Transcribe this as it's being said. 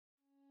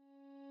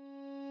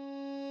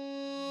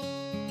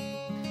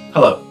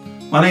Hello,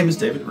 my name is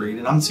David Reid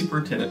and I'm the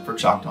Superintendent for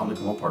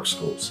Choctaw-Nickel Park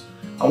Schools.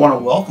 I want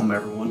to welcome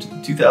everyone to the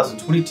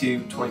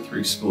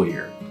 2022-23 school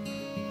year.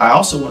 I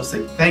also want to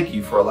say thank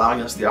you for allowing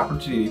us the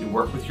opportunity to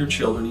work with your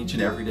children each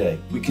and every day.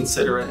 We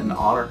consider it an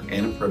honor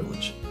and a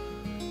privilege.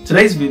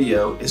 Today's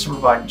video is to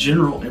provide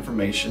general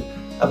information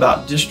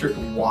about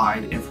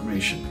district-wide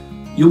information.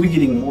 You'll be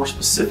getting more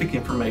specific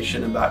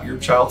information about your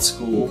child's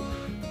school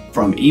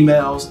from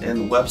emails and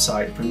the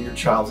website from your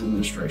child's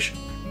administration.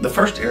 The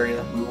first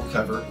area we will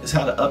cover is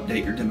how to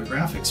update your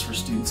demographics for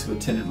students who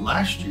attended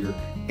last year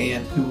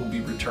and who will be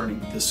returning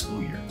this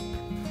school year.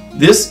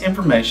 This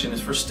information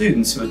is for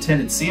students who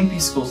attended CMP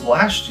schools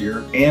last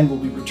year and will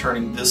be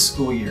returning this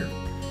school year.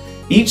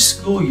 Each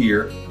school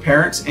year,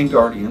 parents and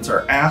guardians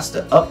are asked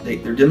to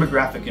update their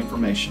demographic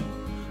information.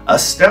 A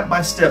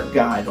step-by-step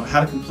guide on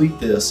how to complete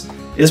this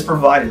is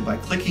provided by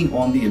clicking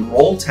on the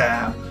Enroll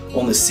tab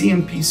on the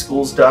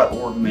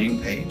cmpschools.org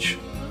main page.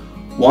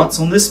 Once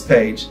on this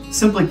page,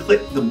 simply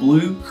click the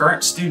blue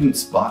Current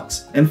Students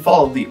box and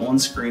follow the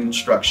on-screen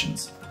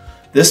instructions.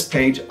 This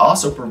page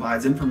also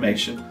provides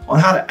information on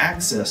how to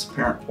access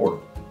Parent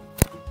Portal.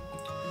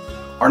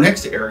 Our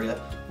next area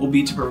will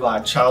be to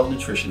provide child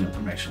nutrition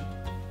information.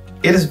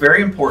 It is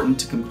very important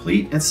to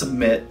complete and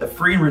submit a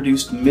free and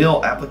reduced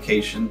meal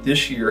application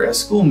this year, as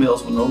school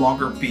meals will no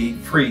longer be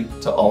free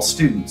to all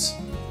students.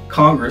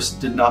 Congress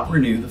did not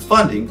renew the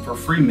funding for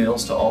free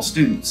meals to all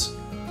students.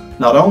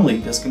 Not only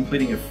does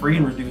completing a free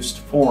and reduced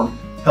form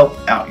help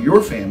out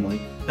your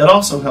family, it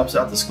also helps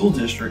out the school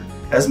district,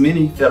 as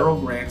many federal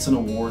grants and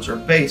awards are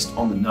based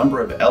on the number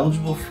of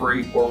eligible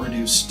free or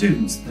reduced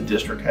students the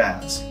district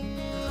has.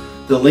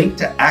 The link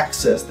to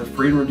access the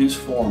free and reduced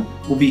form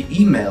will be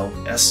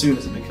emailed as soon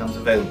as it becomes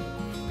available.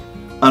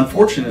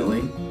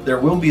 Unfortunately, there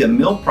will be a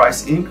meal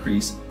price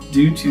increase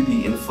due to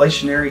the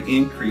inflationary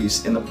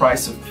increase in the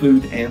price of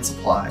food and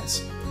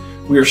supplies.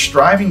 We are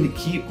striving to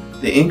keep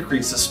the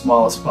increase as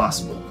small as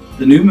possible.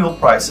 The new meal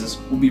prices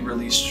will be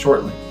released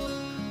shortly.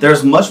 There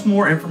is much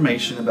more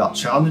information about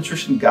child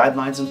nutrition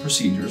guidelines and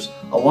procedures,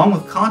 along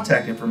with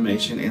contact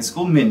information and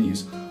school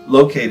menus,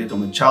 located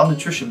on the child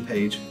nutrition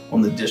page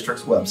on the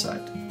district's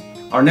website.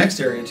 Our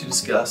next area to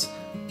discuss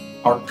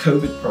are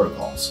COVID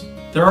protocols.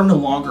 There are no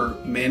longer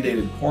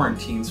mandated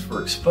quarantines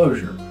for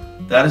exposure.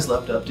 That is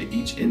left up to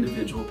each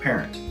individual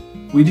parent.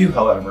 We do,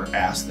 however,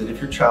 ask that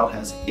if your child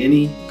has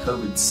any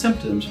COVID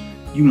symptoms,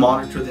 you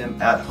monitor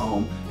them at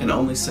home and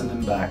only send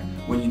them back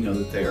when you know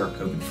that they are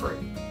COVID-free.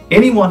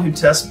 Anyone who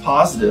tests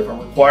positive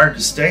are required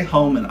to stay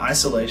home in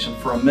isolation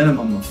for a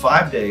minimum of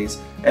 5 days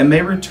and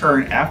may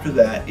return after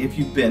that if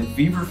you've been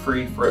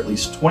fever-free for at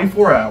least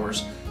 24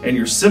 hours and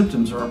your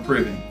symptoms are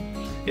improving.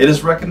 It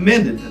is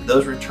recommended that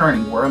those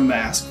returning wear a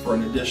mask for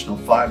an additional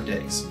 5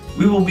 days.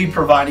 We will be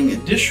providing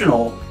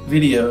additional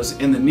videos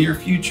in the near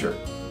future.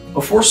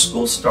 Before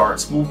school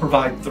starts, we'll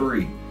provide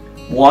 3.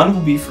 One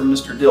will be from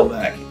Mr.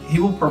 Dilbeck. He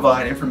will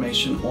provide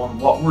information on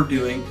what we're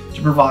doing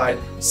to provide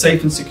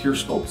safe and secure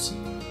schools.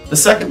 The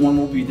second one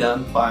will be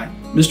done by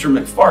Mr.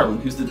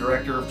 McFarland, who's the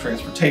Director of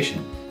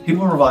Transportation. He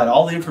will provide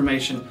all the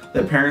information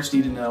that parents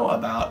need to know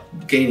about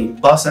gaining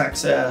bus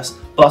access,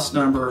 bus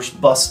numbers,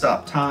 bus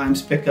stop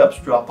times, pickups,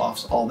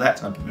 drop-offs, all that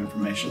type of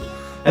information.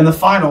 And the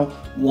final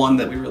one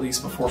that we release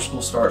before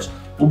school starts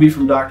will be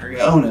from Dr.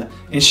 Iona,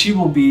 and she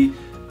will be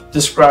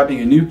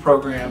describing a new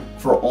program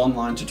for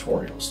online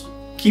tutorials.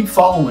 Keep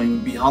following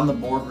Beyond the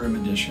Boardroom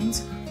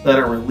editions that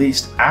are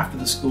released after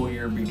the school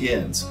year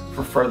begins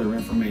for further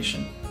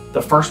information.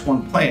 The first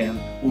one planned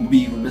will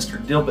be when Mr.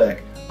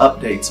 Dilbeck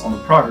updates on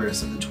the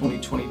progress of the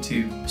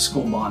 2022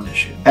 school bond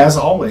issue. As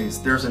always,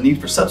 there's a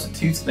need for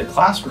substitutes in the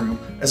classroom,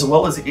 as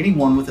well as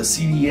anyone with a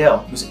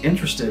CDL who's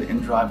interested in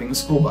driving a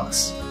school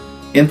bus.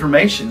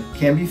 Information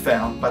can be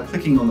found by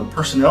clicking on the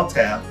Personnel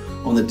tab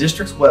on the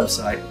district's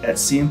website at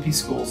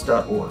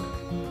cmpschools.org.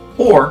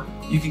 Or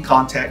you can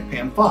contact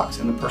Pam Fox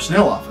in the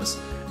Personnel office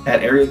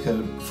at area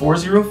code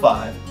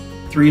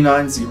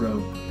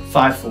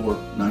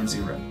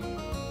 405-390-5490.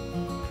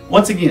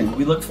 Once again,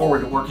 we look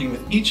forward to working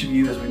with each of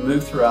you as we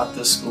move throughout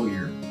this school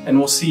year, and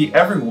we'll see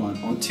everyone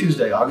on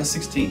Tuesday, August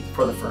 16th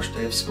for the first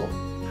day of school.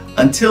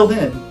 Until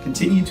then,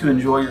 continue to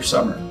enjoy your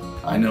summer.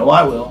 I know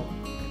I will.